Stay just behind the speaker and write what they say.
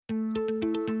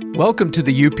Welcome to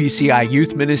the UPCI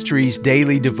Youth Ministries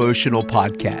Daily Devotional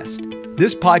Podcast.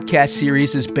 This podcast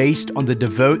series is based on the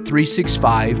Devote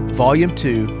 365 Volume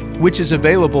 2, which is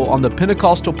available on the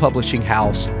Pentecostal Publishing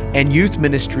House and Youth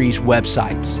Ministries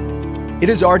websites. It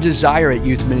is our desire at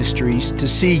Youth Ministries to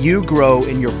see you grow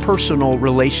in your personal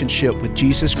relationship with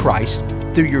Jesus Christ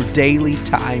through your daily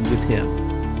time with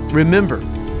Him. Remember,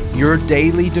 your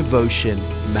daily devotion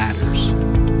matters.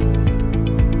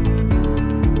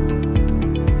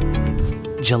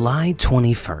 July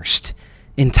 21st,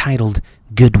 entitled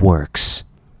Good Works.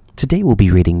 Today we'll be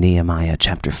reading Nehemiah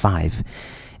chapter 5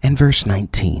 and verse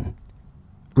 19.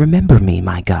 Remember me,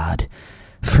 my God,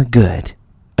 for good,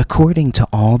 according to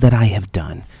all that I have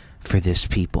done for this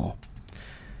people.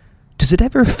 Does it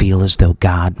ever feel as though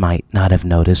God might not have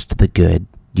noticed the good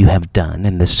you have done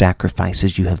and the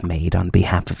sacrifices you have made on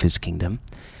behalf of His kingdom?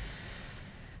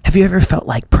 Have you ever felt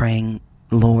like praying,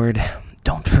 Lord,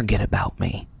 don't forget about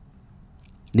me?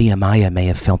 Nehemiah may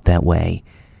have felt that way.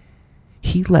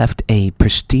 He left a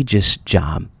prestigious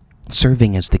job,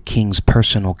 serving as the king's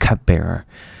personal cupbearer,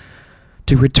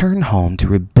 to return home to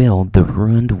rebuild the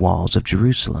ruined walls of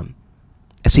Jerusalem.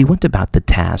 As he went about the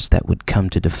task that would come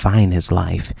to define his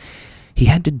life, he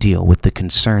had to deal with the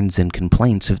concerns and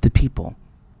complaints of the people.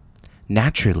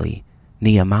 Naturally,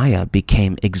 Nehemiah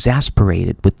became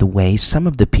exasperated with the way some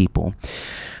of the people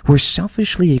were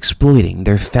selfishly exploiting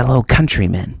their fellow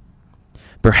countrymen.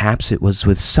 Perhaps it was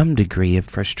with some degree of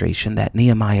frustration that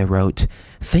Nehemiah wrote,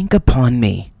 "Think upon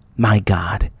me, my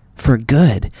God, for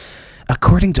good,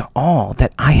 according to all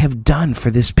that I have done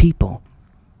for this people."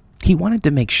 He wanted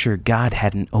to make sure God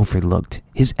hadn't overlooked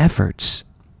his efforts.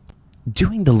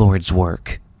 Doing the Lord's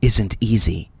work isn't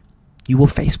easy. You will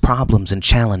face problems and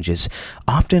challenges,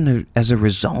 often as a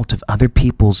result of other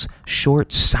people's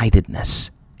short-sightedness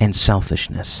and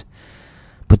selfishness.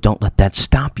 But don't let that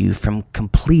stop you from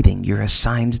completing your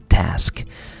assigned task.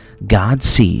 God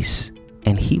sees,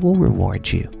 and He will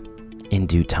reward you in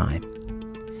due time.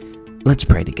 Let's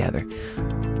pray together.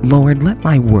 Lord, let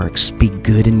my works be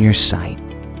good in your sight.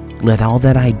 Let all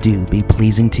that I do be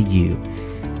pleasing to you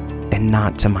and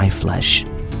not to my flesh.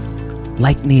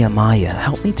 Like Nehemiah,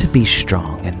 help me to be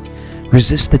strong and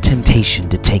resist the temptation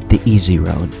to take the easy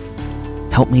road.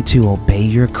 Help me to obey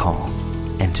your call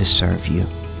and to serve you.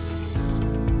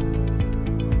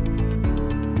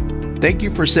 Thank you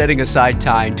for setting aside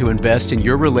time to invest in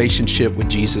your relationship with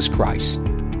Jesus Christ.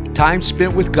 Time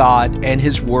spent with God and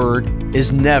His Word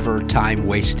is never time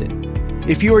wasted.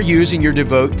 If you are using your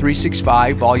Devote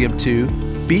 365 Volume 2,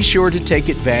 be sure to take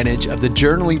advantage of the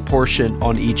journaling portion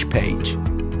on each page.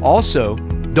 Also,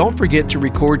 don't forget to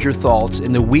record your thoughts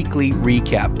in the weekly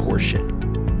recap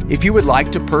portion. If you would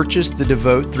like to purchase the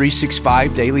Devote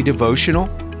 365 Daily Devotional,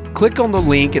 click on the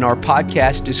link in our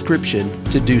podcast description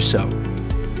to do so.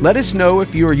 Let us know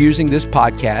if you are using this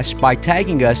podcast by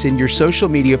tagging us in your social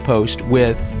media post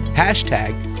with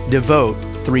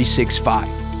 #Devote365.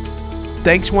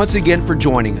 Thanks once again for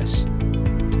joining us.